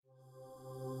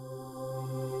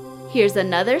Here's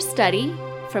another study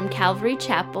from Calvary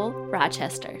Chapel,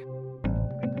 Rochester.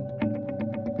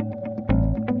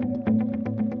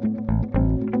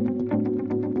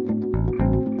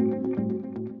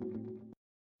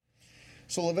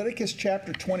 So Leviticus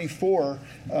chapter 24,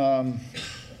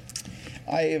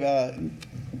 I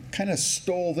kind of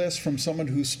stole this from someone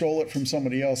who stole it from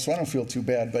somebody else, so I don't feel too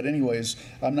bad. But anyways,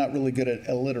 I'm not really good at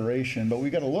alliteration, but we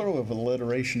got a little of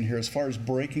alliteration here as far as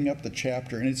breaking up the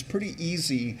chapter, and it's pretty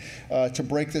easy to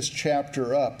break this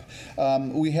chapter up.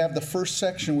 We have the first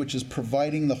section, which is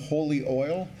providing the holy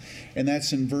oil, and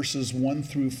that's in verses 1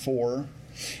 through 4.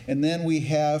 And then we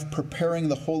have preparing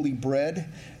the holy bread.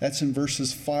 That's in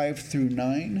verses 5 through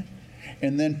 9.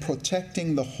 And then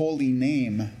protecting the holy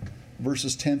name,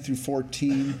 verses 10 through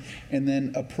 14. And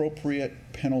then appropriate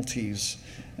penalties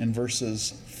in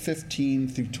verses 15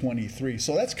 through 23.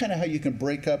 So that's kind of how you can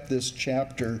break up this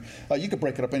chapter. You could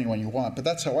break it up any way you want, but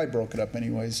that's how I broke it up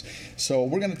anyways. So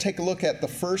we're going to take a look at the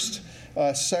first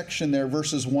section there,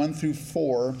 verses 1 through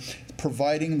 4,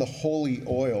 providing the holy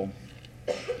oil.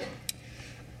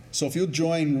 So if you'll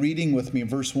join reading with me,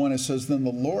 verse 1, it says, "Then the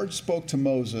Lord spoke to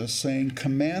Moses, saying,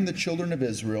 Command the children of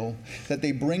Israel that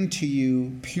they bring to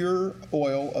you pure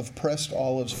oil of pressed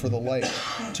olives for the light,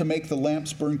 to make the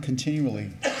lamps burn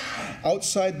continually.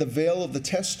 Outside the veil of the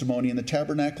testimony in the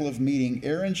tabernacle of meeting,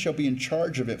 Aaron shall be in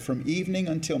charge of it from evening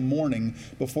until morning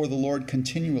before the Lord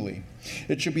continually.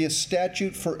 It shall be a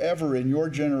statute forever in your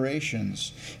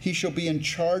generations. He shall be in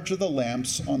charge of the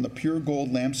lamps on the pure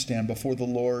gold lampstand before the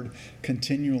Lord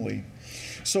continually."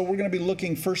 So we're going to be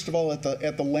looking first of all at the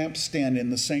lampstand in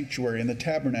the sanctuary, in the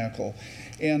tabernacle.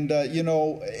 And,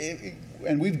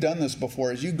 and we've done this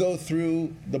before. As you go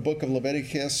through the book of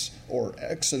Leviticus or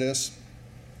Exodus,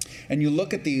 and you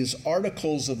look at these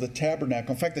articles of the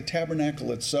tabernacle, in fact, the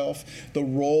tabernacle itself, the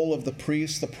role of the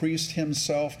priest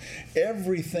himself,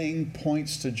 everything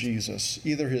points to Jesus,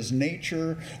 either his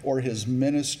nature or his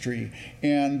ministry.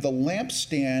 And the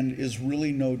lampstand is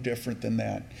really no different than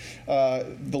that.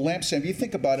 The lampstand, if you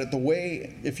think about it,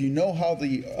 if you know how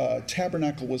the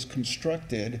tabernacle was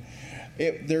constructed,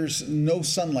 there's no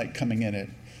sunlight coming in it.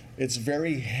 It's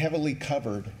very heavily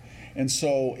covered. And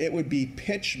so it would be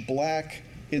pitch black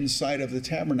inside of the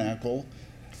tabernacle,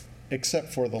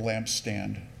 except for the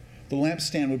lampstand. The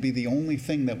lampstand would be the only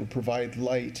thing that would provide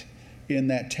light in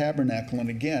that tabernacle. And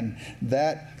again,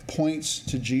 that points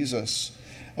to Jesus.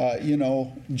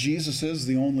 Jesus is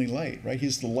the only light, right?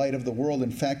 He's the light of the world.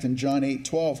 In fact, in John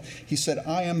 8:12, he said,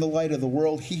 "I am the light of the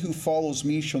world. He who follows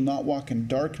me shall not walk in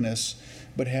darkness,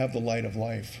 but have the light of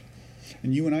life."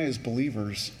 And you and I as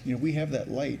believers, we have that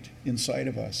light inside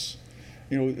of us.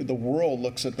 The world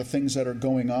looks at the things that are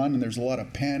going on, and there's a lot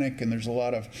of panic, and there's a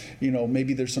lot of,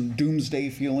 maybe there's some doomsday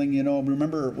feeling.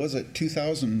 Remember, was it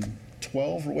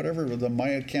 2012 or whatever, the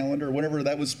Maya calendar, or whatever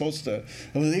that was supposed to,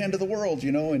 it was the end of the world,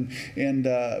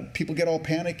 and people get all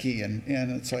panicky, and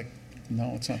it's like,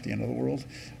 no, it's not the end of the world.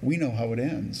 We know how it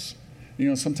ends.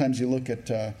 Sometimes you look at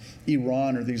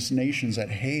Iran or these nations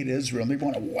that hate Israel, and they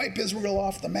want to wipe Israel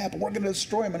off the map, and we're going to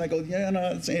destroy them. And I go, yeah,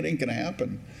 no, it ain't going to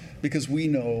happen, because we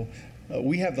know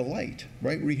we have the light,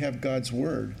 right? We have God's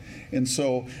word. And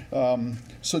so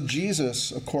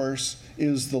Jesus, of course,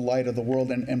 is the light of the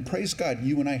world. And praise God,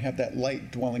 you and I have that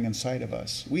light dwelling inside of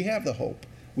us. We have the hope.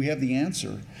 We have the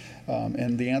answer.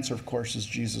 And the answer, of course, is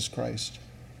Jesus Christ.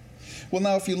 Well,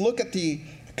 now, if you look at the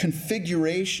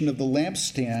configuration of the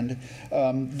lampstand,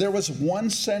 there was one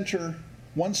center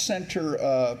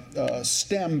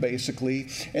stem, basically,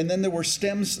 and then there were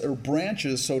stems or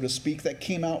branches, so to speak, that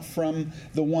came out from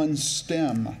the one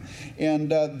stem. And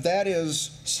that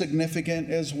is significant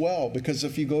as well, because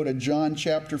if you go to John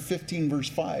chapter 15, verse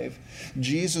 5,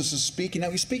 Jesus is speaking. Now,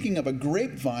 he's speaking of a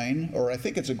grapevine, or I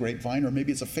think it's a grapevine, or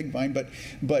maybe it's a fig vine,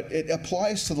 but it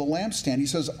applies to the lampstand. He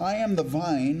says, "I am the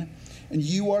vine, and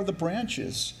you are the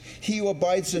branches. He who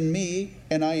abides in me,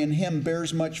 and I in him,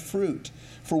 bears much fruit.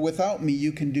 For without me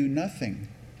you can do nothing."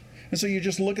 And so you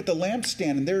just look at the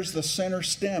lampstand, and there's the center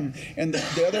stem, and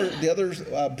the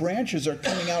other branches are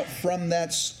coming out from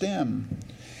that stem.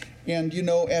 And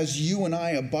as you and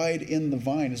I abide in the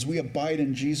vine, as we abide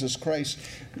in Jesus Christ,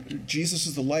 Jesus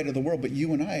is the light of the world, but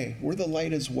you and I, we're the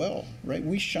light as well, right?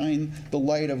 We shine the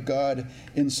light of God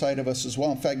inside of us as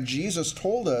well. In fact, Jesus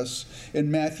told us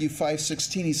in Matthew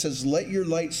 5:16, he says, "Let your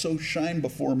light so shine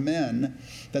before men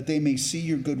that they may see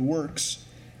your good works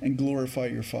and glorify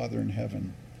your Father in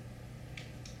heaven."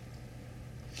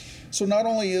 So not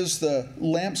only is the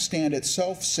lampstand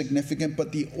itself significant,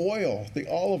 but the oil, the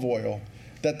olive oil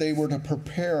that they were to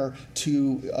prepare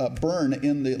to burn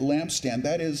in the lampstand,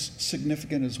 that is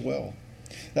significant as well.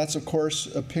 That's, of course,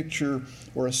 a picture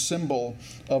or a symbol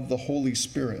of the Holy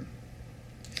Spirit.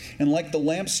 And like the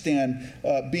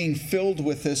lampstand being filled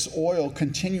with this oil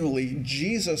continually,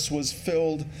 Jesus was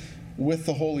filled with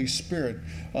the Holy Spirit.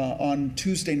 On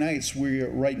Tuesday nights,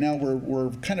 right now we're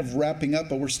kind of wrapping up,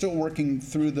 but we're still working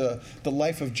through the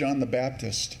life of John the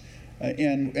Baptist.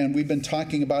 And we've been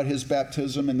talking about his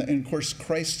baptism and of course,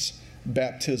 Christ's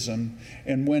baptism.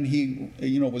 And when he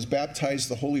was baptized,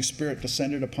 the Holy Spirit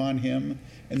descended upon him,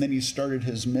 and then he started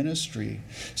his ministry.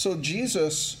 So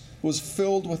Jesus was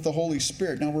filled with the Holy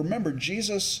Spirit. Now remember,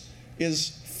 Jesus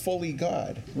is fully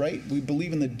God, right? We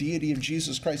believe in the deity of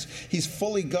Jesus Christ. He's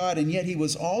fully God, and yet he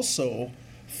was also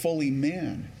fully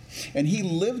man. And he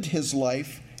lived his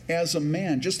life as a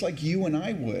man, just like you and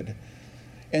I would.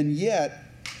 And yet,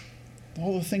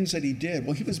 all the things that he did,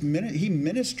 well, he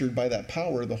ministered by that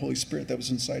power of the Holy Spirit that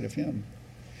was inside of him.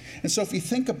 And so if you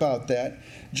think about that,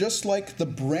 just like the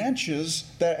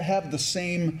branches that have the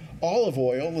same olive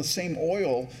oil, the same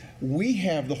oil, we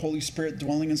have the Holy Spirit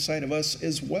dwelling inside of us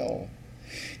as well.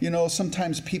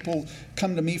 Sometimes people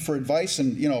come to me for advice,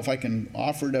 and if I can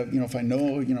offer to, if I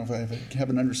know, if I have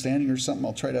an understanding or something,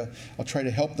 I'll try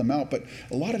to help them out. But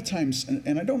a lot of times,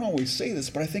 and I don't always say this,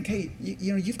 but I think, hey,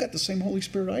 you've got the same Holy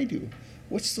Spirit I do.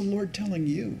 What's the Lord telling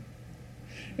you?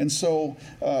 And so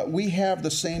we have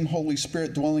the same Holy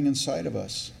Spirit dwelling inside of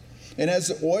us. And as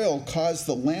the oil caused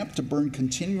the lamp to burn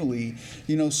continually,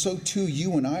 so too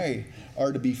you and I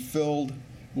are to be filled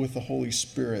with the Holy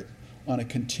Spirit on a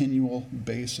continual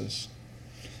basis.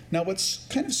 Now, what's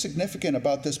kind of significant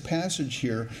about this passage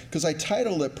here, because I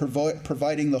titled it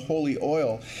Providing the Holy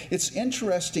Oil, it's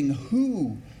interesting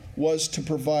who was to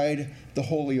provide the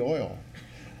holy oil.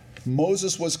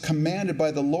 Moses was commanded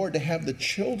by the Lord to have the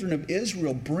children of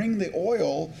Israel bring the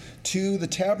oil to the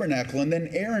tabernacle, and then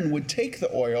Aaron would take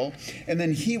the oil, and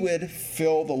then he would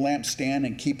fill the lampstand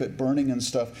and keep it burning and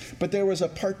stuff. But there was a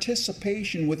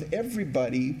participation with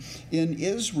everybody in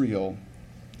Israel.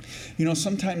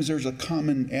 Sometimes there's a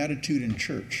common attitude in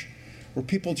church where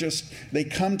people they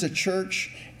come to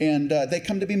church and they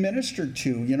come to be ministered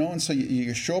to, and so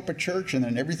you show up at church and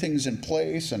then everything's in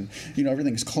place and,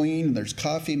 everything's clean and there's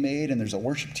coffee made and there's a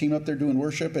worship team up there doing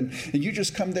worship and you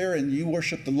just come there and you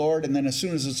worship the Lord, and then as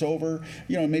soon as it's over,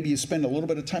 maybe you spend a little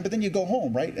bit of time, but then you go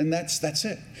home, right? And that's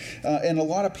it. And a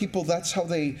lot of people, that's how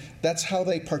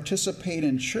they participate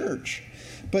in church.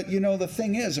 But, the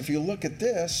thing is, if you look at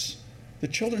this, the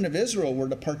children of Israel were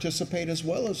to participate as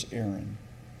well as Aaron.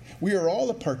 We are all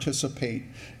to participate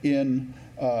in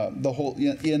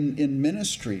in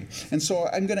ministry. And so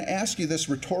I'm going to ask you this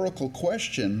rhetorical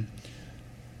question.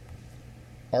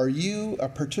 Are you a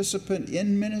participant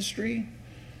in ministry,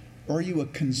 or are you a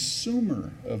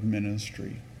consumer of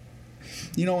ministry?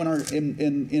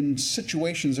 In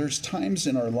situations, there's times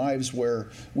in our lives where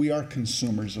we are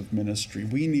consumers of ministry.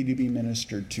 We need to be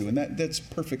ministered to, and that's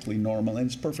perfectly normal, and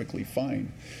it's perfectly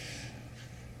fine.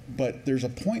 But there's a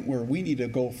point where we need to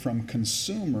go from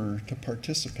consumer to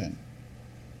participant.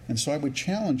 And so I would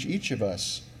challenge each of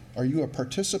us, are you a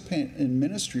participant in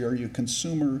ministry, or are you a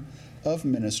consumer of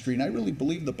ministry? And I really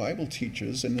believe the Bible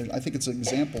teaches, and I think it's an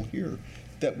example here,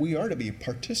 that we are to be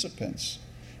participants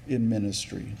in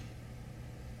ministry.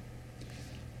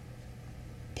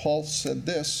 Paul said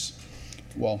this,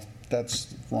 well, that's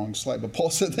the wrong slide, but Paul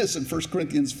said this in 1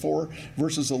 Corinthians 4,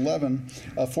 verses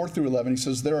 4 through 11. He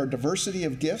says, there are diversity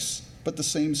of gifts, but the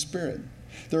same Spirit.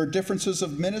 There are differences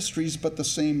of ministries, but the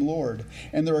same Lord.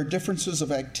 And there are differences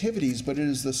of activities, but it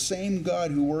is the same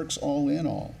God who works all in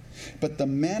all. But the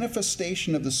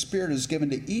manifestation of the Spirit is given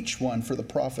to each one for the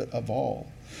profit of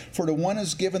all. For to one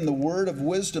is given the word of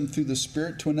wisdom through the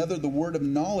Spirit, to another the word of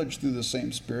knowledge through the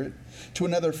same Spirit, to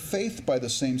another faith by the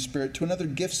same Spirit, to another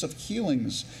gifts of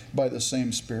healings by the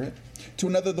same Spirit, to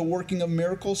another the working of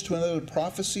miracles, to another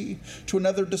prophecy, to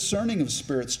another discerning of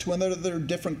spirits, to another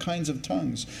different kinds of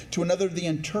tongues, to another the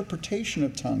interpretation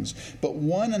of tongues. But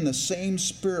one and the same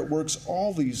Spirit works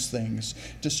all these things,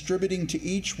 distributing to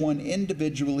each one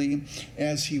individually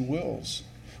as he wills.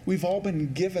 We've all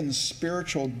been given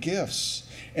spiritual gifts,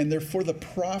 and they're for the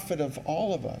profit of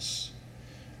all of us.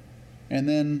 And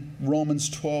then Romans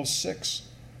 12:6,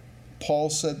 Paul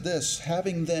said this,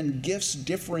 having then gifts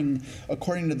differing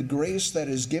according to the grace that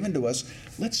is given to us,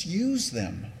 let's use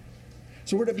them.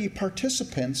 So we're to be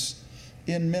participants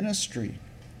in ministry.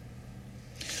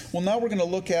 Well, now we're going to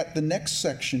look at the next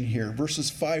section here, verses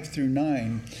 5 through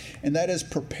 9, and that is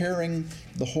preparing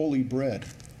the holy bread.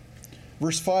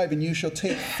 Verse 5, and you shall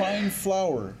take fine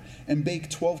flour and bake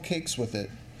 12 cakes with it.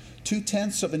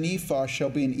 2/10 of an ephah shall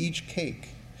be in each cake.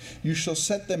 You shall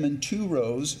set them in 2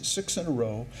 rows, 6 in a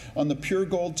row, on the pure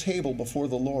gold table before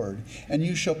the Lord. And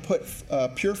you shall put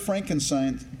pure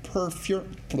frankincense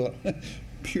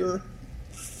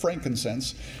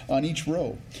on each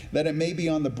row, that it may be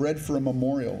on the bread for a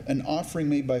memorial, an offering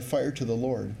made by fire to the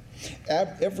Lord.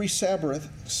 Every Sabbath,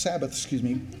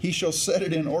 he shall set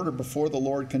it in order before the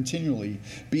Lord continually,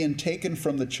 being taken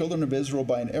from the children of Israel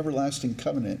by an everlasting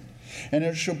covenant. And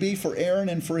it shall be for Aaron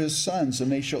and for his sons,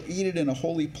 and they shall eat it in a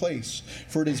holy place,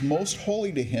 for it is most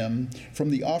holy to him,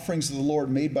 from the offerings of the Lord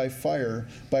made by fire,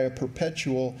 by a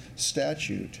perpetual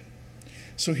statute.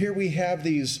 So here we have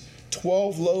these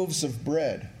 12 loaves of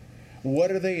bread.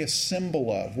 What are they a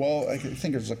symbol of? Well, I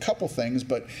think there's a couple things,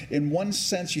 but in one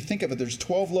sense, you think of it, there's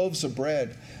 12 loaves of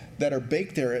bread that are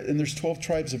baked there, and there's 12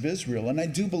 tribes of Israel. And I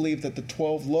do believe that the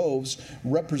 12 loaves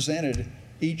represented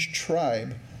each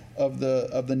tribe of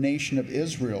the nation of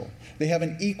Israel. They have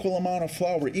an equal amount of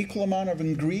flour, equal amount of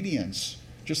ingredients,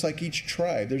 just like each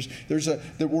tribe.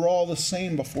 That we're all the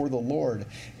same before the Lord.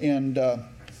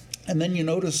 And then you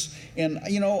notice, and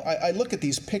I look at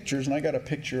these pictures, and I got a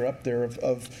picture up there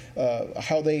of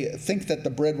how they think that the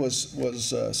bread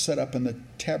was set up in the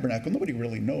tabernacle. Nobody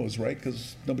really knows, right?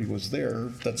 Because nobody was there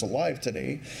that's alive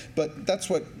today. But that's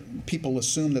what people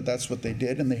assume, that's what they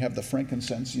did, and they have the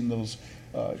frankincense in those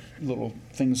little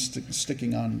things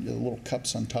sticking on, the little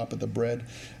cups on top of the bread.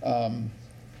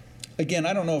 Again,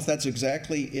 I don't know if that's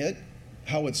exactly it,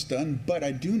 how it's done, but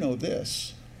I do know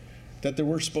this, that they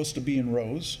were supposed to be in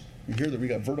rows. You hear that we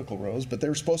got vertical rows, but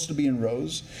they're supposed to be in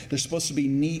rows. They're supposed to be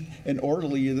neat and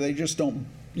orderly. They just don't,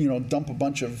 dump a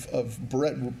bunch of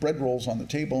bread rolls on the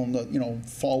table and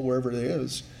fall wherever it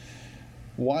is.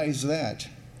 Why is that?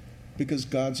 Because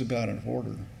God's a God of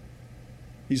order.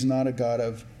 He's not a God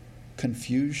of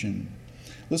confusion.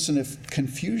 Listen, if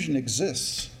confusion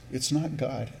exists, it's not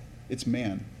God, it's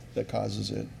man that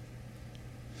causes it.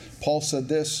 Paul said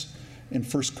this in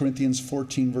 1 Corinthians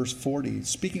 14, verse 40,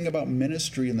 speaking about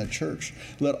ministry in the church,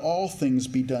 let all things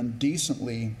be done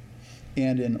decently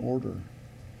and in order.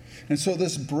 And so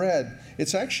this bread,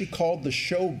 it's actually called the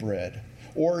show bread,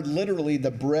 or literally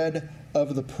the bread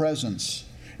of the presence.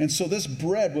 And so this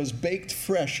bread was baked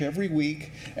fresh every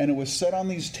week, and it was set on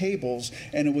these tables,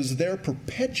 and it was there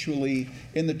perpetually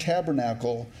in the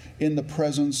tabernacle in the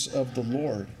presence of the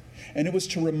Lord. And it was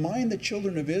to remind the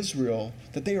children of Israel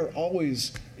that they are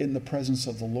always in the presence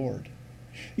of the Lord.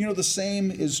 The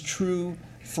same is true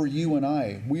for you and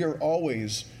I. We are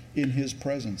always in his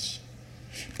presence.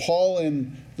 Paul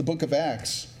in the book of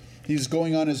Acts, he's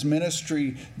going on his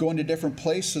ministry, going to different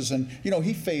places, and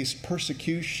he faced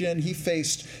persecution. He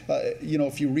faced,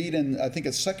 if you read in, I think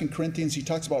it's 2 Corinthians, he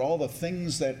talks about all the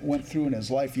things that went through in his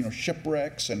life,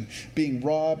 shipwrecks and being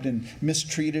robbed and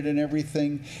mistreated and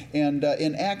everything. And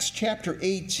in Acts chapter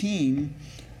 18,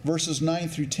 verses 9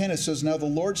 through 10, it says, now the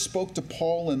Lord spoke to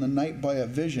Paul in the night by a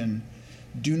vision.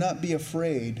 Do not be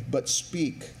afraid, but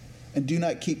speak, and do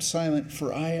not keep silent,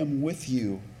 for I am with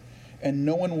you, and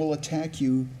no one will attack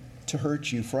you to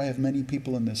hurt you, for I have many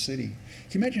people in this city.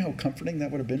 Can you imagine how comforting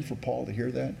that would have been for Paul to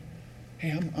hear that?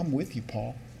 Hey, I'm with you,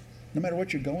 Paul, no matter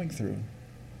what you're going through.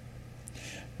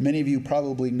 Many of you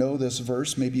probably know this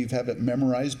verse. Maybe you have it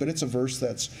memorized, but it's a verse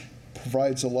that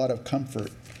provides a lot of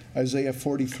comfort. Isaiah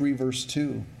 43, verse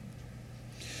 2.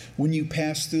 When you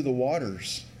pass through the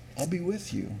waters, I'll be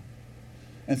with you.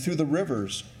 And through the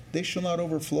rivers, they shall not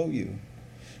overflow you.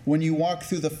 When you walk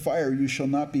through the fire, you shall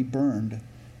not be burned,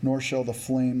 nor shall the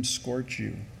flames scorch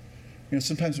you.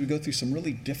 Sometimes we go through some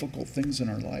really difficult things in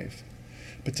our life.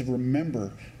 But to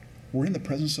remember, we're in the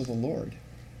presence of the Lord.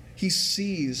 He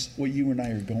sees what you and I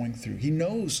are going through. He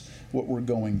knows what we're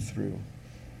going through.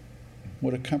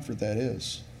 What a comfort that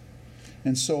is.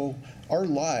 And so our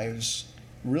lives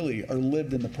really are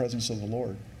lived in the presence of the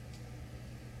Lord.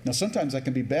 Now, sometimes that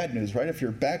can be bad news, right? If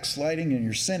you're backsliding and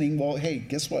you're sinning, well, hey,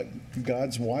 guess what?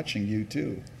 God's watching you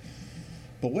too.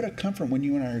 But what a comfort when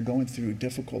you and I are going through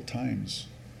difficult times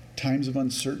of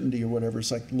uncertainty or whatever.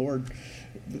 It's like, Lord,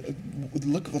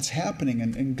 look what's happening.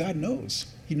 And God knows.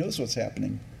 He knows what's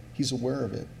happening. He's aware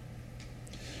of it.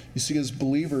 You see, as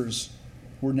believers,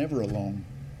 we're never alone.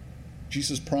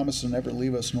 Jesus promised to never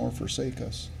leave us nor forsake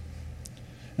us.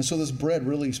 And so this bread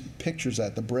really pictures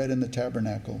that, the bread in the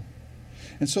tabernacle.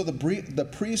 And so the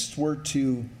priests were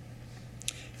to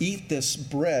eat this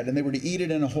bread, and they were to eat it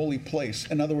in a holy place.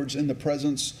 In other words, in the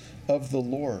presence of the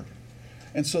Lord.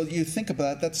 And so you think about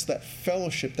that, that's that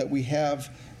fellowship that we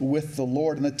have with the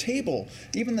Lord. And the table,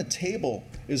 even the table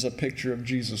is a picture of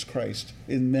Jesus Christ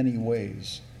in many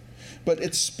ways. But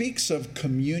it speaks of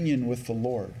communion with the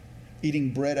Lord,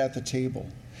 eating bread at the table.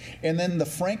 And then the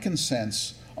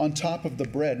frankincense on top of the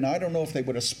bread. Now, I don't know if they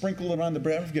would have sprinkled it on the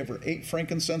bread. I don't know if you ever ate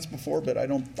frankincense before, but I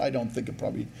don't think it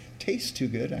probably tastes too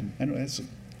good. I know it's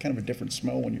kind of a different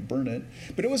smell when you burn it.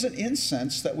 But it was an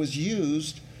incense that was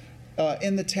used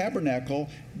in the tabernacle,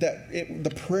 that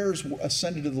the prayers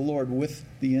ascended to the Lord with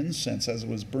the incense as it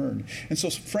was burned. And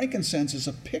so frankincense is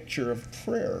a picture of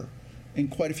prayer in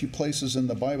quite a few places in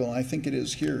the Bible, and I think it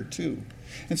is here too.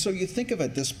 And so you think of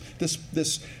it,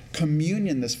 this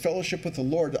communion, this fellowship with the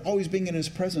Lord, always being in His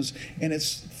presence, and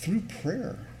it's through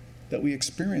prayer that we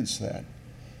experience that.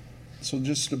 So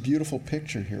just a beautiful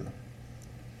picture here.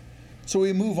 So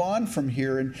we move on from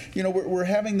here, and we're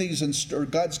having these,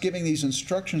 God's giving these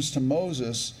instructions to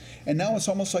Moses, and now it's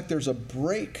almost like there's a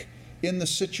break in the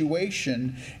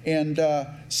situation, and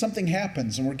something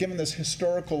happens, and we're given this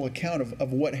historical account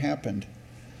of what happened.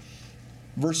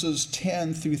 Verses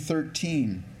 10 through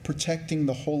 13, protecting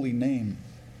the holy name.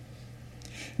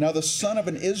 Now the son of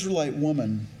an Israelite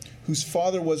woman, whose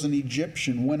father was an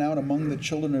Egyptian, went out among the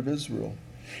children of Israel.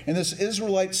 And this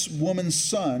Israelite woman's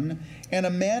son and a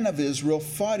man of Israel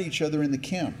fought each other in the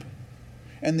camp.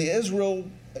 And the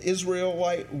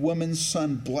Israelite woman's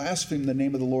son blasphemed the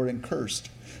name of the Lord and cursed.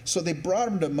 So they brought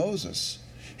him to Moses.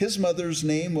 His mother's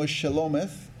name was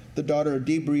Shelomith, the daughter of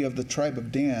Dibri of the tribe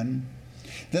of Dan.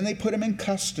 Then they put him in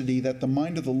custody, that the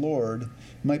mind of the Lord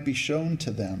might be shown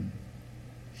to them.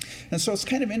 And so it's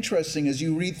kind of interesting as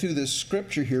you read through this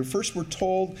scripture here. First, we're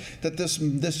told that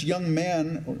this young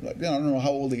man, I don't know how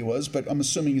old he was, but I'm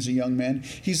assuming he's a young man.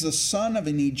 He's the son of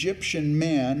an Egyptian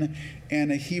man and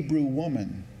a Hebrew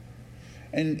woman.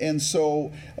 And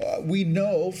so we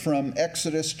know from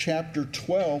Exodus chapter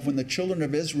 12, when the children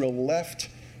of Israel left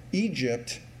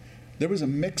Egypt, there was a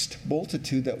mixed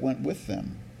multitude that went with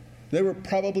them. There were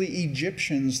probably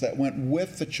Egyptians that went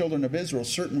with the children of Israel,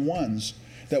 certain ones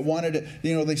that wanted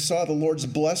to, they saw the Lord's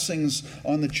blessings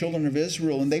on the children of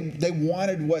Israel, and they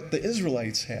wanted what the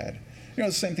Israelites had.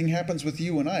 The same thing happens with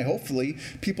you and I. Hopefully,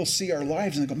 people see our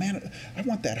lives and they go, man, I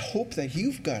want that hope that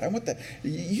you've got. I want that.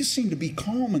 You seem to be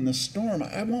calm in the storm.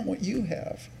 I want what you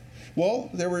have. Well,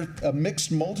 there were a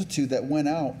mixed multitude that went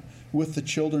out with the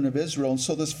children of Israel. And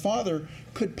so this father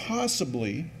could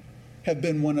possibly have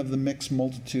been one of the mixed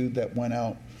multitude that went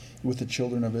out with the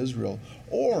children of Israel.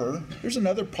 Or there's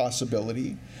another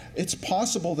possibility. It's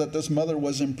possible that this mother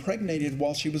was impregnated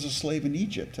while she was a slave in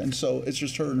Egypt. And so it's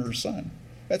just her and her son.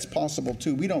 That's possible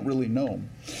too. We don't really know.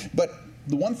 But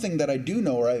the one thing that I do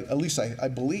know, or at least I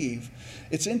believe,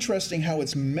 it's interesting how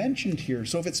it's mentioned here.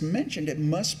 So if it's mentioned, it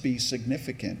must be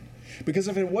significant. Because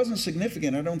if it wasn't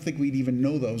significant, I don't think we'd even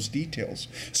know those details.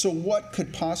 So what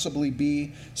could possibly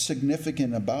be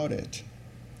significant about it?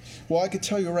 Well, I could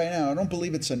tell you right now, I don't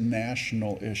believe it's a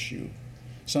national issue.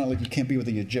 It's not like you can't be with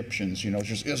the Egyptians, it's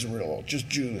just Israel, just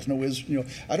Jews,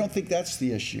 I don't think that's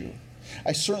the issue.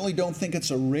 I certainly don't think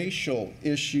it's a racial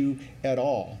issue at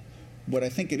all. What I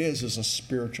think it is a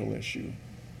spiritual issue.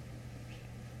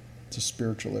 It's a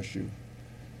spiritual issue.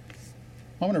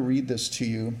 I'm going to read this to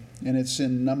you, and it's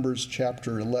in Numbers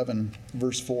chapter 11,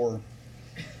 verse 4.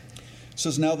 It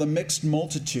says, "Now the mixed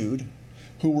multitude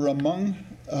who were among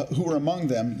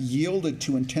them yielded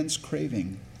to intense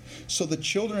craving. So the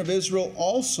children of Israel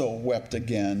also wept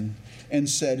again and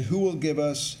said, 'Who will give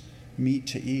us meat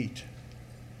to eat?'"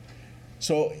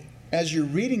 So as you're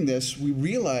reading this, we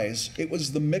realize it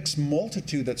was the mixed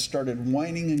multitude that started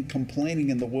whining and complaining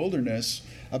in the wilderness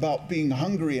about being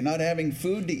hungry and not having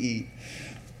food to eat.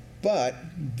 But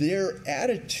their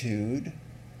attitude,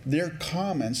 their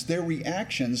comments, their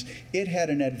reactions, it had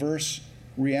an adverse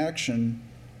reaction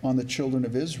on the children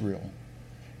of Israel.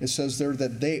 It says there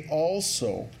that they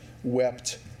also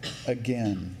wept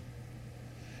again.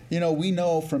 We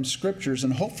know from scriptures,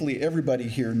 and hopefully everybody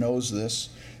here knows this,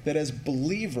 that as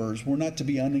believers, we're not to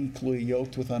be unequally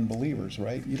yoked with unbelievers,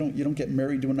 right? You don't get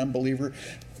married to an unbeliever.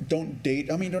 Don't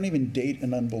even date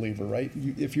an unbeliever, right?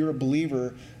 If you're a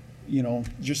believer,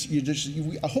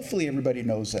 hopefully everybody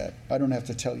knows that. I don't have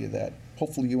to tell you that.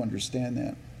 Hopefully you understand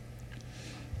that.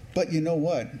 But you know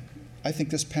what? I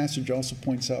think this passage also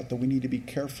points out that we need to be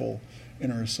careful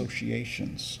in our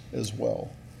associations as well.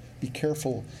 Be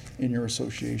careful in your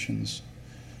associations.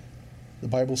 The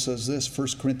Bible says this,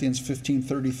 1 Corinthians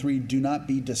 15:33, "Do not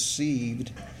be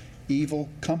deceived. Evil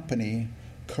company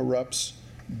corrupts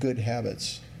good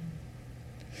habits."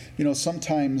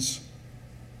 Sometimes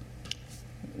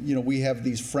we have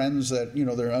these friends that,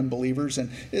 they're unbelievers. And,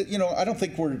 I don't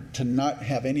think we're to not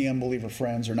have any unbeliever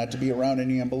friends or not to be around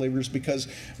any unbelievers, because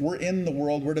we're in the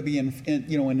world. We're to be an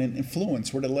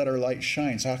influence. We're to let our light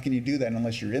shine. So how can you do that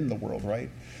unless you're in the world, right?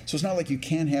 So it's not like you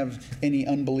can't have any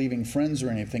unbelieving friends or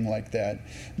anything like that.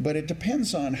 But it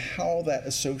depends on how that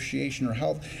association, or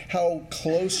how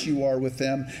close you are with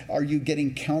them. Are you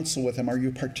getting counsel with them? Are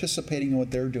you participating in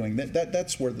what they're doing?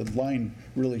 That's where the line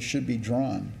really should be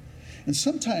drawn. And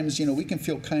sometimes, we can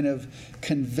feel kind of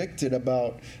convicted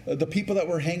about the people that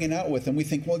we're hanging out with, and we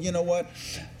think, well, you know what?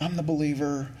 I'm the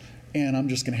believer, and I'm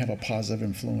just going to have a positive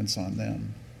influence on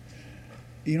them.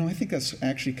 I think that's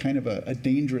actually kind of a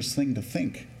dangerous thing to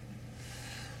think.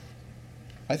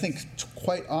 I think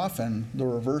quite often the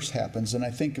reverse happens, and I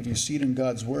think if you see it in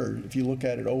God's Word, if you look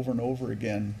at it over and over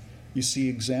again, you see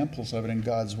examples of it in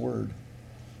God's Word,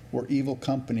 where evil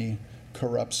company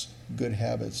corrupts good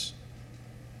habits.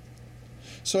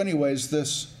 So anyways,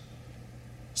 this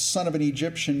son of an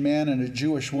Egyptian man and a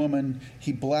Jewish woman,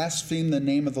 he blasphemed the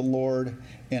name of the Lord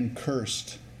and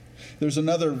cursed. There's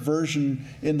another version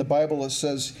in the Bible that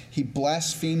says he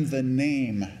blasphemed the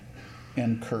name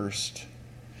and cursed.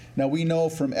 Now we know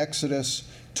from Exodus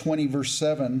 20 verse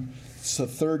 7, it's the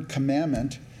third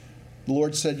commandment. The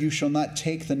Lord said, "You shall not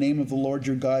take the name of the Lord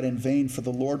your God in vain, for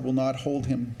the Lord will not hold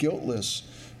him guiltless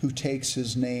who takes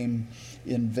his name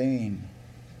in vain."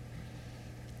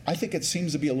 I think it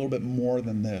seems to be a little bit more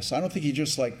than this. I don't think he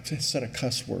just said a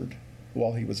cuss word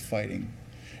while he was fighting.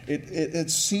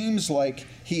 It seems like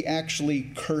he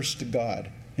actually cursed God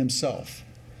himself.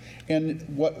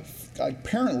 And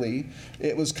apparently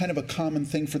it was kind of a common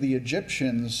thing for the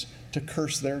Egyptians to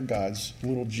curse their gods,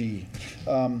 little g.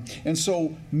 And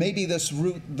so maybe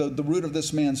the root of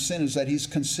this man's sin is that he's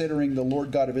considering the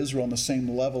Lord God of Israel on the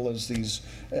same level as these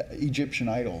Egyptian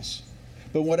idols.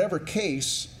 But in whatever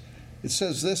case, it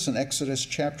says this in Exodus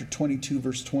chapter 22,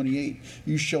 verse 28,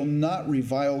 "You shall not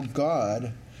revile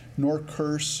God, nor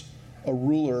curse a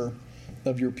ruler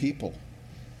of your people."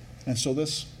 And so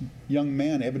this young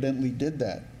man evidently did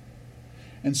that.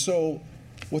 And so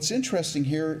what's interesting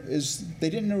here is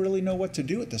they didn't really know what to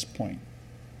do at this point.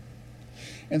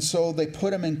 And so they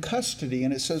put him in custody,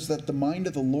 and it says that the mind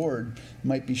of the Lord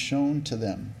might be shown to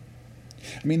them.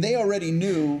 I mean, they already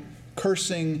knew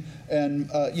cursing and,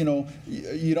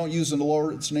 you don't use the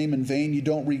Lord's name in vain. You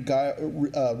don't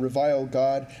revile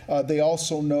God. They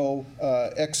also know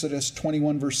Exodus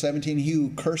 21, verse 17, "He who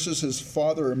curses his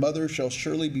father or mother shall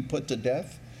surely be put to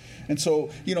death." And so,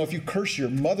 if you curse your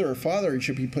mother or father, you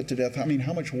should be put to death. I mean,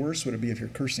 how much worse would it be if you're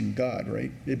cursing God,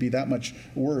 right? It'd be that much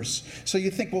worse. So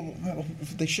you think, well,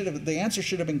 the answer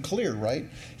should have been clear, right?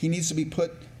 He needs to be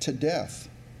put to death.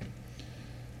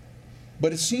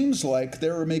 But it seems like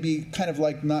they were maybe kind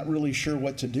of not really sure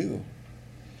what to do.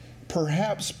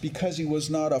 Perhaps because he was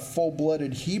not a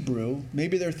full-blooded Hebrew,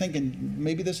 maybe they're thinking,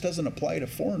 maybe this doesn't apply to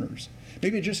foreigners.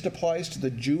 Maybe it just applies to the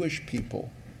Jewish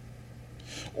people.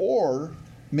 Or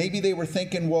maybe they were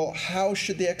thinking, well, how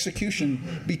should the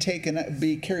execution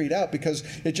be carried out? Because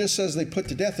it just says they put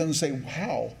to death, and say,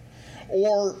 how?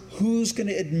 Or who's going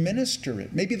to administer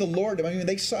it? Maybe the Lord. I mean,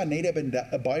 they saw Nadab and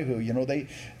Abihu.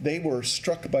 They were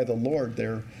struck by the Lord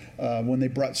there when they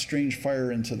brought strange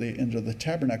fire into the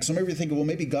tabernacle. So maybe they're thinking, well,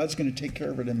 maybe God's going to take care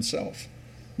of it himself.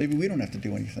 Maybe we don't have to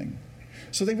do anything.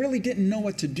 So they really didn't know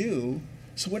what to do.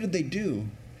 So what did they do?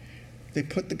 They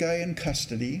put the guy in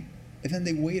custody, and then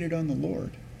they waited on the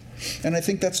Lord. And I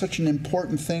think that's such an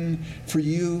important thing for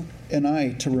you and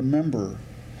I to remember.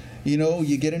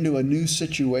 You get into a new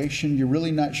situation, you're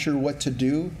really not sure what to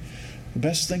do. The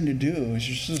best thing to do is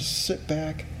just sit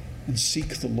back and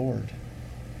seek the Lord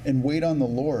and wait on the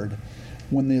Lord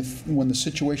when the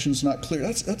situation's not clear.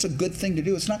 That's a good thing to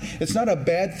do. It's not a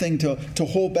bad thing to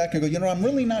hold back and go, I'm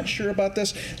really not sure about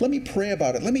this. Let me pray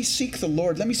about it. Let me seek the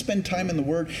Lord. Let me spend time in the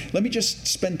Word. Let me just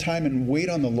spend time and wait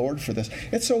on the Lord for this.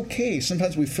 It's okay.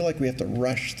 Sometimes we feel like we have to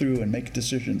rush through and make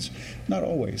decisions. Not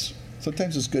always.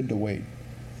 Sometimes it's good to wait.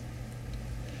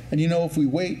 And if we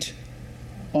wait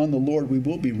on the Lord, we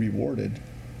will be rewarded.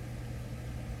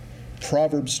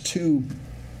 Proverbs 2,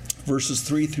 verses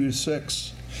 3 through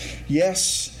 6.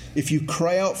 "Yes, if you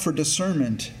cry out for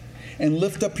discernment and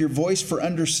lift up your voice for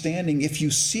understanding, if you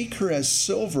seek her as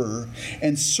silver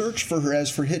and search for her as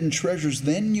for hidden treasures,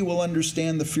 then you will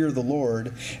understand the fear of the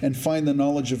Lord and find the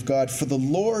knowledge of God. For the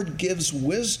Lord gives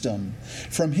wisdom.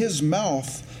 From his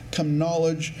mouth come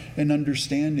knowledge and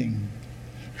understanding."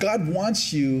 God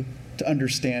wants you to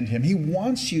understand him. He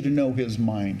wants you to know his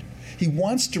mind. He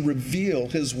wants to reveal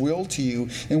his will to you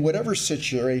in whatever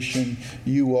situation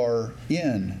you are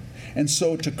in. And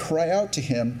so to cry out to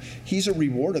him, he's a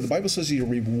rewarder. The Bible says he's a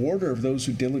rewarder of those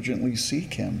who diligently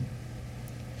seek him.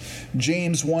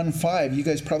 James 1:5, you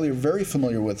guys probably are very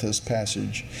familiar with this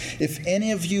passage. If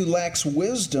any of you lacks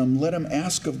wisdom, let him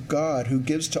ask of God, who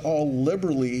gives to all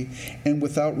liberally and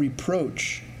without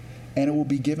reproach, and it will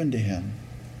be given to him.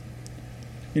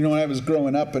 You know, when I was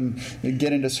growing up and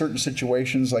get into certain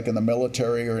situations, like in the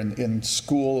military or in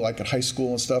school, like at high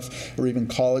school and stuff, or even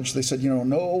college, they said,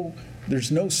 no,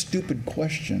 there's no stupid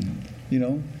question.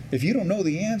 If you don't know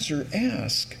the answer,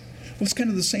 ask. Well, it's kind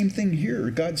of the same thing here.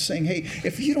 God's saying, hey,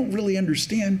 if you don't really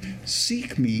understand,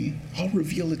 seek me, I'll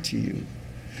reveal it to you.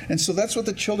 And so that's what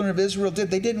the children of Israel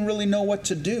did. They didn't really know what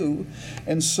to do,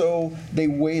 and so they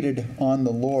waited on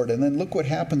the Lord. And then look what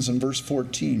happens in verse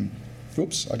 14.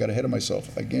 Oops, I got ahead of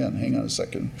myself again. Hang on a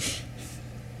second.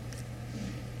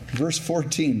 Verse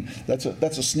 14. That's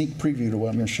a sneak preview to what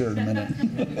I'm going to share in a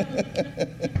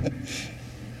minute.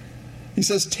 He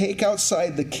says, take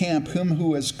outside the camp him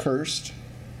who has cursed.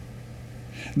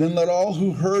 Then let all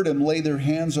who heard him lay their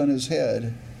hands on his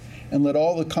head, and let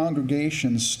all the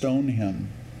congregation stone him.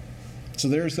 So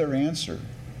there's their answer.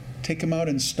 Take him out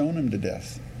and stone him to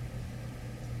death.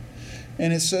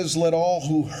 And it says, let all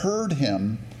who heard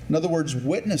him, in other words,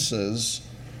 witnesses,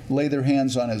 lay their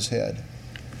hands on his head.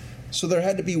 So there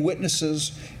had to be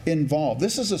witnesses involved.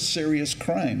 This is a serious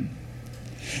crime.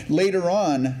 Later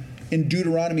on, in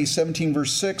Deuteronomy 17,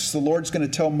 verse 6, the Lord's going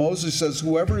to tell Moses, says,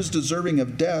 whoever is deserving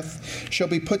of death shall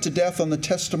be put to death on the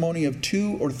testimony of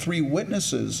 2 or 3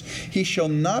 witnesses. He shall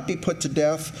not be put to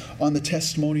death on the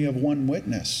testimony of 1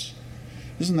 witness.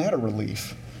 Isn't that a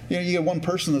relief? You get one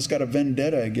person that's got a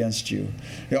vendetta against you.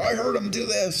 I heard him do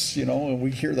this. And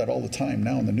we hear that all the time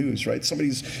now in the news, right?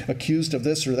 Somebody's accused of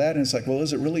this or that, and it's like, well,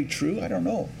 is it really true? I don't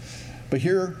know. But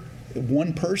here,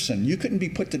 one person, you couldn't be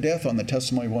put to death on the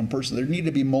testimony of one person. There need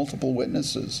to be multiple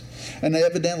witnesses. And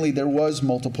evidently there was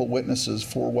multiple witnesses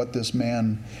for what this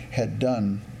man had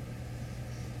done.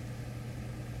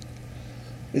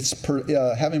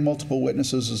 Having multiple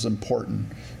witnesses is important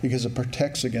because it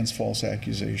protects against false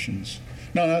accusations.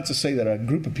 Now, not to say that a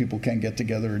group of people can't get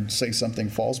together and say something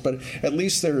false, but at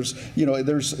least there's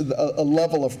a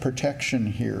level of protection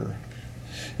here.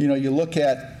 You look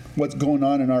at what's going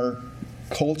on in our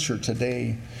culture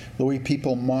today, the way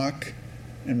people mock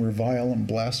and revile and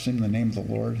blaspheme the name of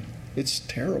the Lord. It's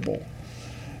terrible.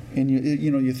 And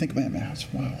you think, man,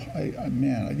 wow,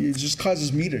 it just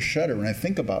causes me to shudder when I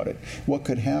think about it. What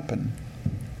could happen?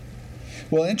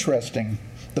 Well, interesting.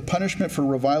 The punishment for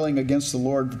reviling against the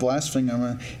Lord,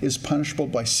 blaspheming, is punishable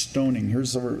by stoning.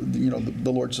 Here's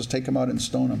the Lord says, take him out and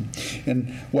stone him.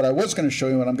 And what I was going to show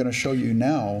you, and I'm going to show you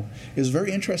now, is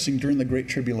very interesting during the Great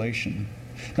Tribulation.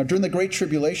 Now, during the Great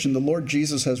Tribulation, the Lord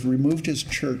Jesus has removed his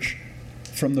church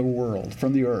from the world,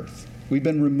 from the earth. We've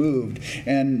been removed,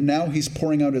 and now he's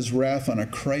pouring out his wrath on a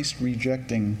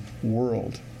Christ-rejecting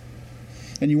world.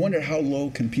 And you wonder, how low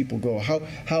can people go?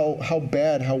 How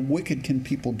bad, how wicked can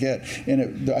people get?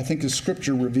 And I think the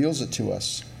Scripture reveals it to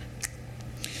us.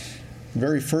 The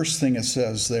very first thing it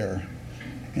says there,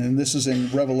 and this is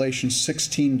in Revelation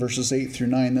 16, verses 8 through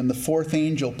 9. Then the 4th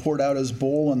angel poured out his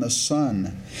bowl on the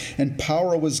sun, and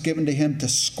power was given to him to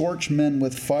scorch men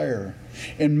with fire.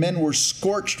 And men were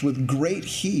scorched with great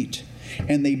heat,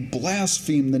 and they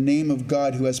blasphemed the name of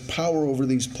God who has power over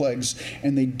these plagues,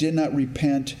 and they did not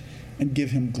repent and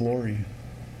give him glory.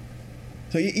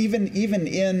 So even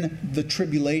in the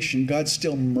tribulation, God's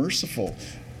still merciful,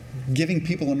 giving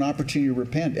people an opportunity to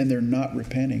repent, and they're not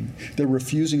repenting. They're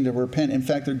refusing to repent. In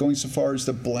fact, they're going so far as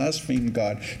to blaspheme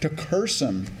God, to curse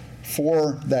him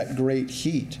for that great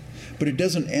heat. But it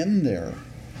doesn't end there.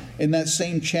 In that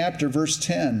same chapter, verse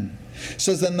 10,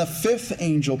 says, then the 5th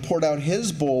angel poured out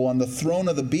his bowl on the throne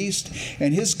of the beast,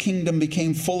 and his kingdom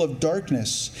became full of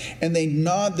darkness, and they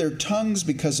gnawed their tongues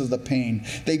because of the pain.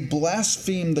 They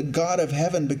blasphemed the God of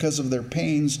heaven because of their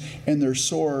pains and their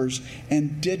sores,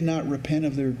 and did not repent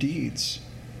of their deeds.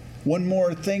 One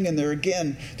more thing, and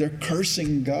they're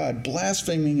cursing God,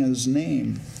 blaspheming his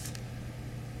name.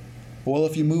 Well,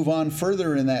 if you move on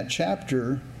further in that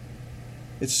chapter,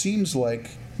 it seems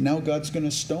like now God's going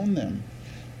to stone them.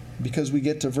 Because we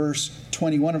get to verse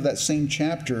 21 of that same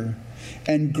chapter.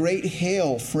 And great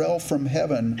hail fell from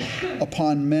heaven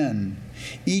upon men.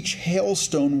 Each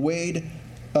hailstone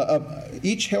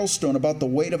about the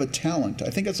weight of a talent. I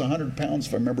think it's 100 pounds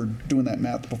if I remember doing that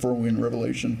math before we were in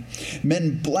Revelation.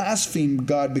 Men blasphemed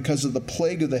God because of the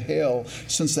plague of the hail,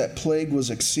 since that plague was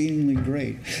exceedingly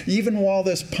great. Even while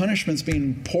this punishment's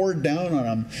being poured down on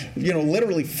them,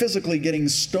 literally physically getting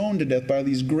stoned to death by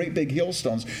these great big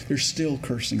hailstones, they're still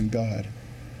cursing God.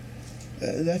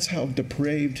 That's how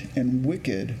depraved and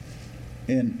wicked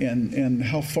and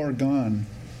how far gone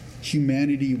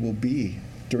humanity will be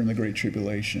during the Great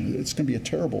Tribulation. It's going to be a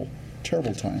terrible,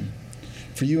 terrible time.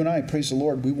 For you and I, praise the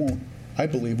Lord, I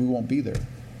believe we won't be there.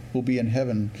 We'll be in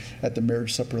heaven at the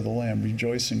marriage supper of the Lamb,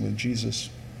 rejoicing with Jesus.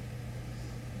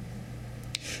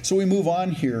 So we move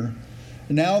on here.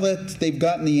 Now that they've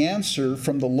gotten the answer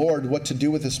from the Lord what to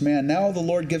do with this man, now the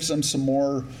Lord gives them some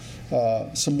more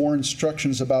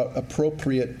instructions about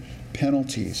appropriate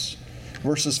penalties.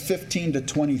 Verses 15 to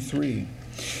 23.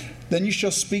 Then you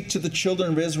shall speak to the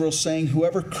children of Israel, saying,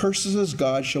 whoever curses his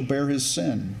God shall bear his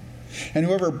sin. And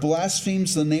whoever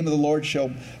blasphemes the name of the Lord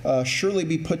shall surely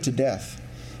be put to death.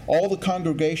 All the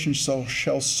congregation shall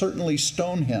certainly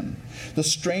stone him, the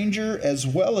stranger as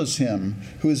well as him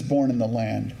who is born in the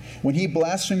land. When he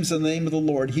blasphemes the name of the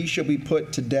Lord, he shall be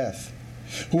put to death.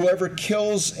 Whoever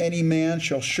kills any man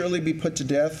shall surely be put to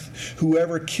death.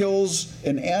 Whoever kills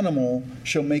an animal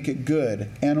shall make it good,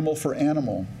 animal for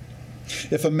animal.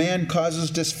 If a man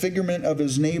causes disfigurement of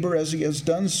his neighbor as he has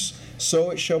done, so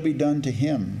it shall be done to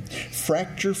him.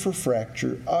 Fracture for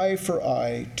fracture, eye for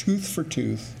eye, tooth for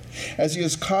tooth. As he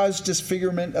has caused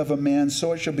disfigurement of a man,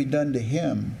 so it shall be done to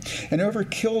him. And whoever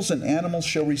kills an animal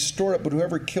shall restore it, but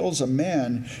whoever kills a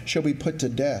man shall be put to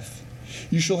death.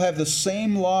 You shall have the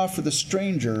same law for the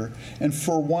stranger and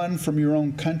for one from your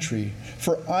own country,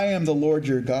 for I am the Lord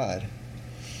your God.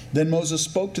 Then Moses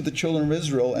spoke to the children of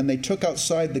Israel, and they took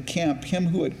outside the camp him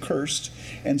who had cursed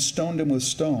and stoned him with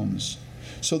stones.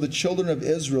 So the children of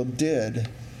Israel did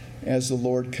as the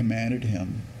Lord commanded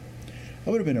him.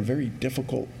 That would have been a very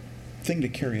difficult thing to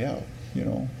carry out,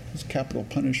 It's capital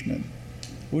punishment.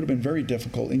 It would have been very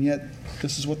difficult, and yet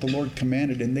this is what the Lord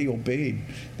commanded, and they obeyed.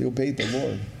 They obeyed the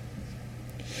Lord.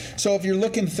 So if you're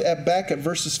looking back at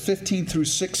verses 15 through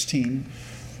 16,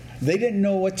 they didn't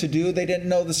know what to do. They didn't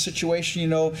know the situation.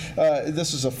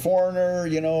 This is a foreigner.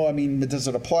 Does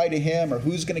it apply to him, or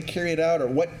who's going to carry it out, or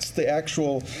what's the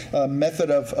actual method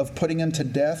of putting him to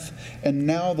death? And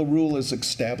now the rule is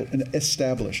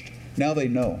established. Now they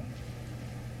know.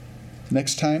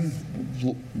 Next time,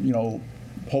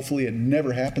 hopefully it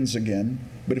never happens again.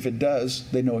 But if it does,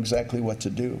 they know exactly what to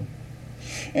do.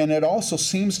 And it also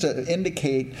seems to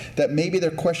indicate that maybe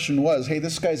their question was, hey,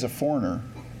 this guy's a foreigner.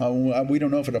 We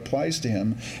don't know if it applies to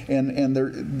him. And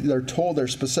they're told there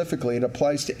specifically it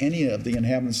applies to any of the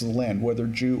inhabitants of the land, whether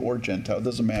Jew or Gentile. It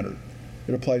doesn't matter.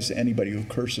 It applies to anybody who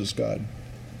curses God.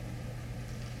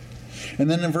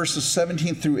 And then in verses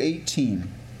 17 through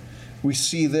 18, we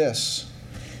see this.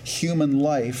 Human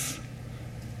life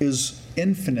is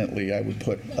infinitely, I would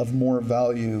put, of more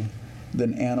value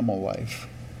than animal life.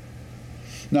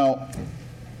 Now,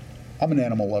 I'm an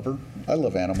animal lover. I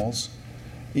love animals.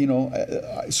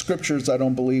 Scriptures, I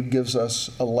don't believe, gives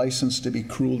us a license to be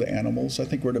cruel to animals. I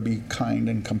think we're to be kind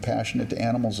and compassionate to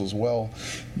animals as well.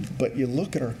 But you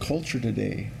look at our culture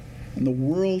today, and the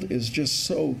world is just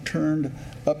so turned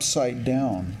upside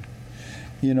down.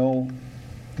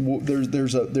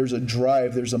 There's a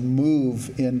drive, there's a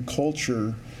move in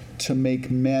culture to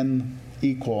make men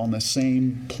equal on the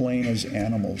same plane as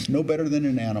animals, no better than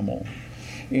an animal.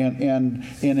 And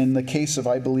in the case of,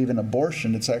 I believe, in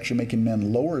abortion, it's actually making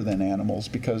men lower than animals,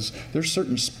 because there's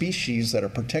certain species that are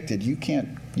protected. You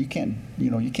can't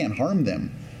harm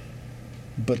them.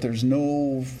 But there's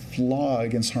no law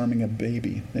against harming a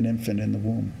baby, an infant in the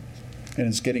womb. And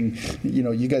it's getting,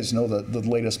 you guys know the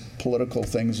latest political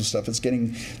things and stuff. It's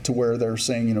getting to where they're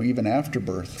saying, even after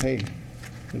birth, hey,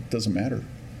 it doesn't matter.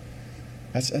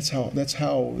 That's how.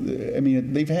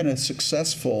 They've had a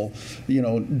successful,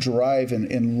 drive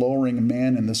in lowering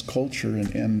man in this culture,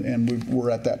 and we're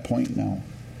at that point now,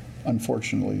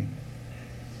 unfortunately.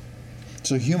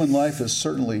 So human life is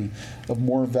certainly of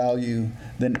more value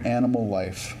than animal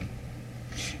life.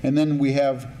 And then we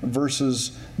have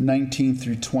verses 19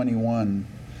 through 21.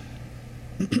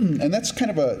 And that's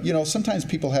kind of sometimes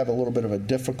people have a little bit of a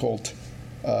difficult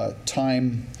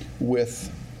time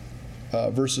with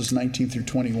verses 19 through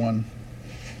 21.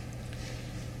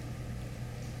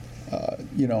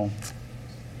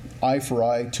 Eye for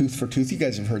eye, tooth for tooth. You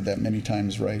guys have heard that many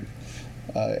times, right?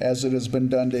 As it has been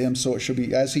done to him, so it should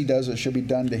be, as he does, it should be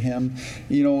done to him.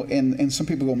 And some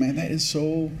people go, man, that is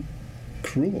so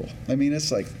cruel.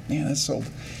 It's like, man,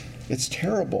 it's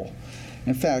terrible.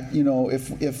 In fact,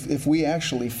 if we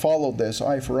actually followed this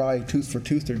eye for eye, tooth for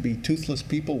tooth, there'd be toothless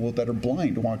people that are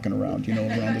blind walking around,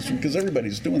 around this, because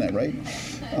everybody's doing that, right?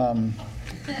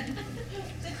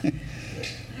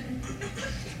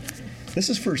 This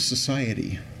is for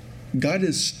society. God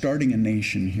is starting a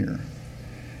nation here.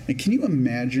 And can you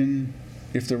imagine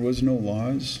if there was no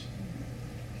laws?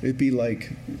 It'd be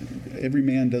like every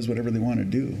man does whatever they want to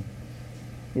do.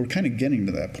 We're kind of getting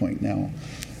to that point now.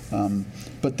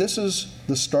 But this is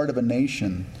the start of a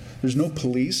nation. There's no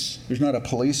police. There's not a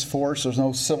police force. There's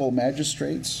no civil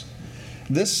magistrates.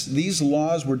 These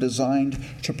laws were designed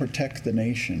to protect the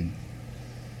nation.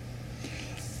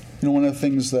 You know, one of the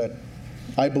things that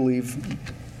I believe,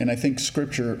 and I think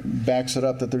Scripture backs it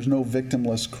up, that there's no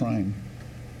victimless crime.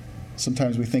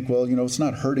 Sometimes we think, well, you know, it's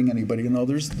not hurting anybody. You know,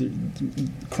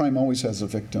 crime always has a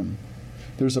victim.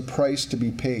 There's a price to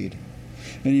be paid.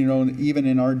 And, you know, even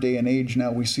in our day and age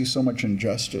now, we see so much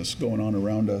injustice going on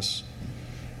around us.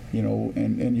 You know,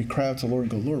 and you cry out to the Lord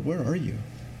and go, Lord, where are you?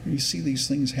 You see these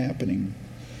things happening.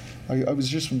 I was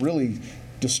just really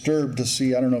disturbed to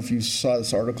see, I don't know if you saw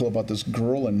this article about this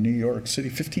girl in New York City,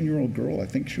 15-year-old girl, I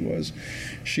think she was.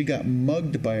 She got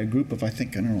mugged by a group of, I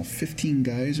don't know, 15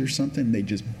 guys or something. They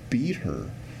just beat her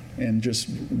and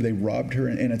they robbed her,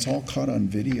 and it's all caught on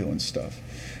video and stuff.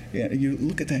 Yeah, you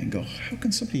look at that and go, how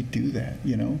can somebody do that?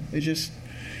 You know,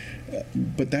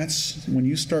 but that's when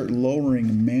you start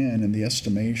lowering man in the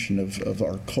estimation of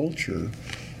our culture.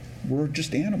 We're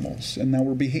just animals, and now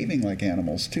we're behaving like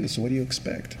animals too. So what do you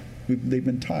expect? They've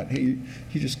been taught, hey,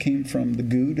 you just came from the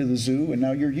goo to the zoo, and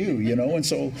now you're you know, and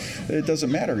so it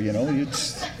doesn't matter, you know.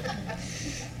 It's,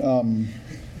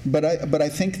 but I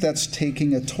think that's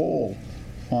taking a toll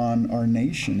on our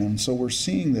nation, and so we're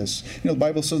seeing this. You know, the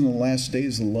Bible says in the last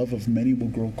days the love of many will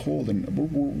grow cold, and we're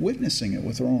witnessing it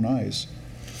with our own eyes.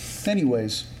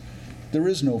 Anyways, there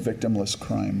is no victimless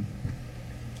crime.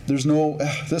 There's no,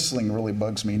 this thing really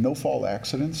bugs me, no fault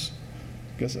accidents.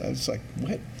 Because it's like,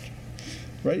 what?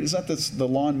 Right? Is that the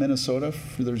law in Minnesota?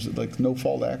 There's like no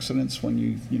fault accidents when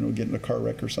you get in a car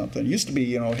wreck or something. It used to be,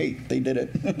 you know, hey, they did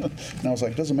it. And I was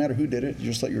like, it doesn't matter who did it. You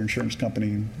just let your insurance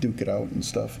company duke it out and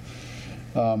stuff.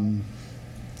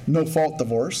 No fault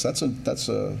divorce. That's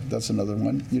another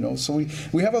one. You know, so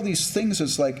we have all these things.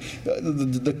 It's like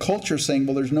the culture saying,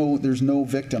 well, there's no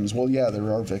victims. Well, yeah,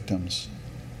 there are victims.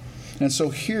 And so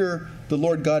here, the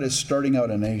Lord God is starting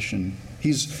out a nation.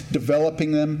 He's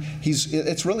developing them.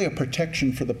 It's really a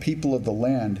protection for the people of the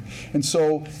land. And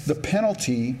so the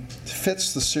penalty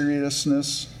fits the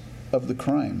seriousness of the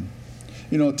crime.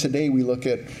 You know, today we look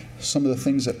at some of the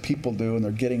things that people do, and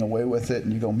they're getting away with it,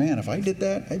 and you go, man, if I did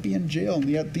that, I'd be in jail. And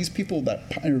yet these people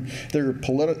they're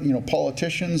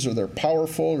politicians, or they're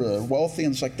powerful, or they're wealthy,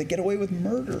 and it's like they get away with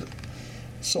murder.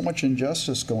 So much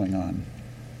injustice going on.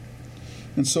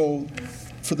 And so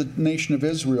for the nation of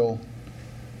Israel,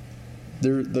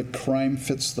 the crime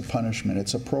fits the punishment.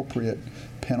 It's appropriate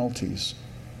penalties.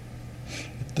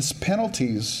 This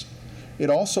penalties, it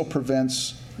also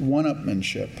prevents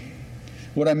one-upmanship.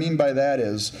 What I mean by that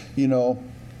is, you know,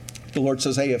 the Lord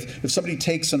says, hey, if somebody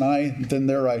takes an eye, then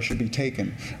their eye should be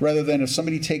taken. Rather than if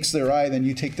somebody takes their eye, then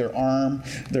you take their arm,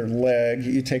 their leg,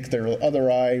 you take their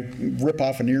other eye, rip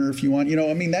off an ear if you want. You know,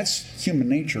 I mean, that's human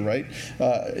nature, right?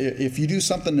 If you do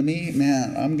something to me,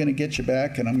 man, I'm going to get you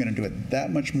back, and I'm going to do it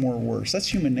that much more worse. That's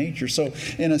human nature. So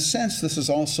in a sense, this is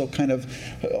also kind of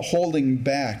holding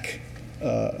back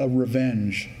a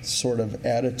revenge sort of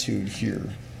attitude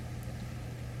here.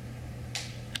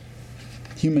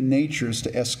 Human nature is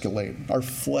to escalate. Our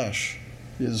flesh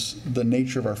the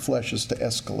nature of our flesh is to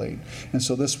escalate. And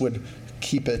so this would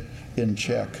keep it in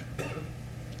check.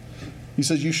 He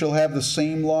says, you shall have the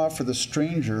same law for the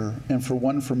stranger and for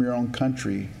one from your own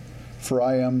country, for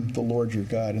I am the Lord your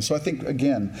God. And so I think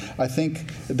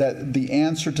that the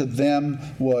answer to them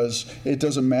was, it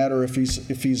doesn't matter if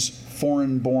he's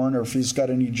foreign born or if he's got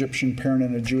an Egyptian parent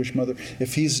and a Jewish mother.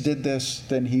 If he's did this,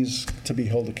 then he's to be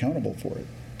held accountable for it,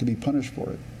 to be punished for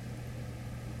it.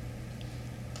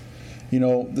 You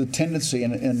know, the tendency,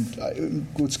 and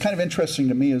what's kind of interesting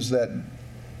to me is that,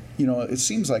 you know, it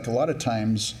seems like a lot of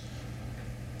times,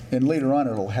 and later on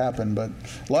it'll happen, but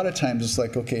a lot of times it's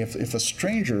like, okay, if a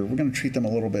stranger, we're going to treat them a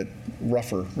little bit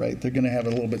rougher, right? They're going to have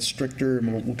it a little bit stricter,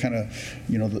 and we'll kind of,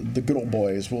 you know, the good old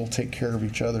boys will take care of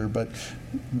each other. But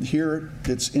here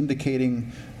it's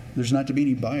indicating there's not to be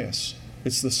any bias.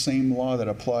 It's the same law that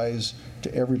applies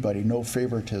to everybody, no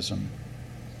favoritism.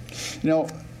 You know,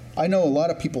 I know a lot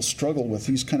of people struggle with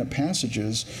these kind of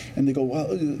passages, and they go, well,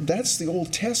 that's the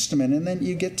Old Testament, and then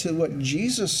you get to what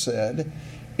Jesus said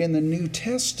in the New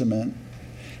Testament,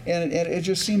 and it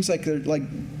just seems like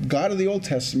God of the Old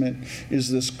Testament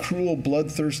is this cruel,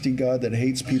 bloodthirsty God that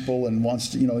hates people and wants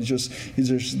to, you know,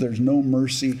 there's no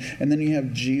mercy. And then you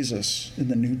have Jesus in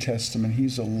the New Testament.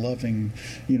 He's a loving,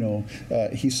 you know,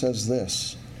 he says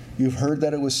this, You've heard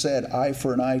that it was said, eye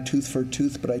for an eye, tooth for a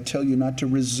tooth, but I tell you not to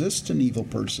resist an evil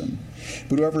person.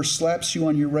 But whoever slaps you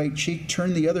on your right cheek,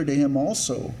 turn the other to him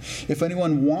also. If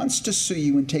anyone wants to sue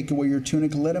you and take away your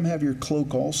tunic, let him have your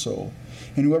cloak also.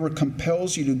 And whoever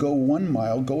compels you to go 1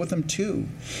 mile, go with him 2.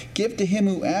 Give to him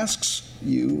who asks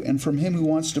you, and from him who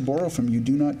wants to borrow from you,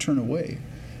 do not turn away.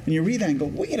 And you read that and go,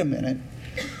 wait a minute.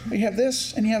 You have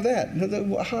this and you have that.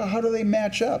 How do they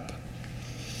match up?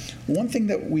 One thing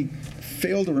that we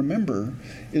fail to remember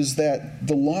is that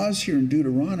the laws here in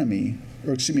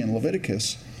in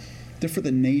Leviticus, they're for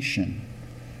the nation.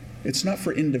 It's not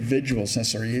for individuals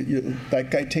necessarily. That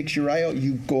guy takes your eye out,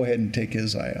 you go ahead and take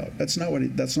his eye out. That's not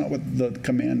what the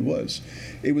command was.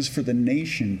 It was for the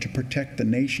nation, to protect the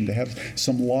nation, to have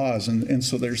some laws, and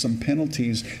so there's some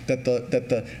penalties that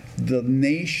the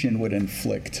nation would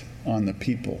inflict on the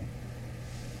people.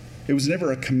 It was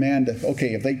never a command of,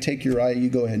 okay, if they take your eye, you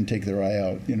go ahead and take their eye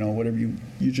out. Whatever you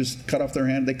just cut off their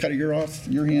hand. They cut off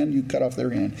your hand, you cut off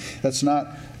their hand. That's not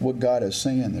what God is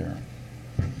saying there.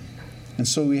 And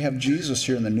so we have Jesus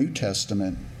here in the New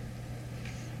Testament.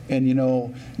 And,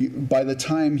 by the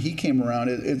time he came around,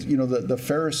 the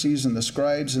Pharisees and the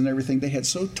scribes and everything, they had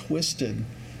so twisted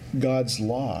God's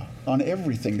law on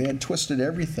everything. They had twisted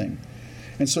everything.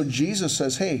 And so Jesus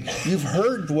says, hey, you've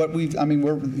heard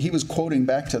he was quoting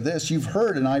back to this. You've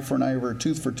heard an eye for an eye or a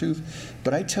tooth for a tooth.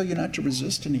 But I tell you not to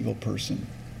resist an evil person.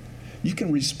 You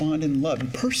can respond in love.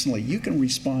 And personally, you can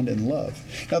respond in love.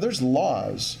 Now, there's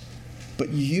laws, but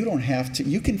you don't have to.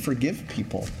 You can forgive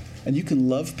people, and you can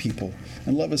love people.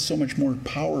 And love is so much more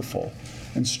powerful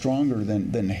and stronger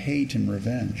than hate and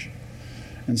revenge.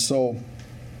 And so,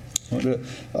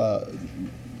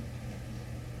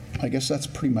 I guess that's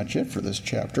pretty much it for this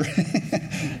chapter.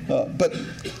 But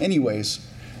anyways,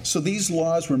 so these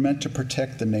laws were meant to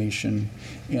protect the nation.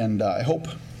 And I hope,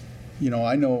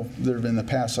 I know there have been in the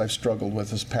past I've struggled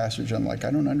with this passage. I'm like, I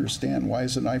don't understand. Why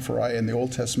is it eye for eye in the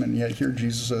Old Testament? And yet here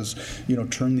Jesus says,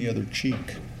 turn the other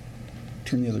cheek.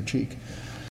 Turn the other cheek.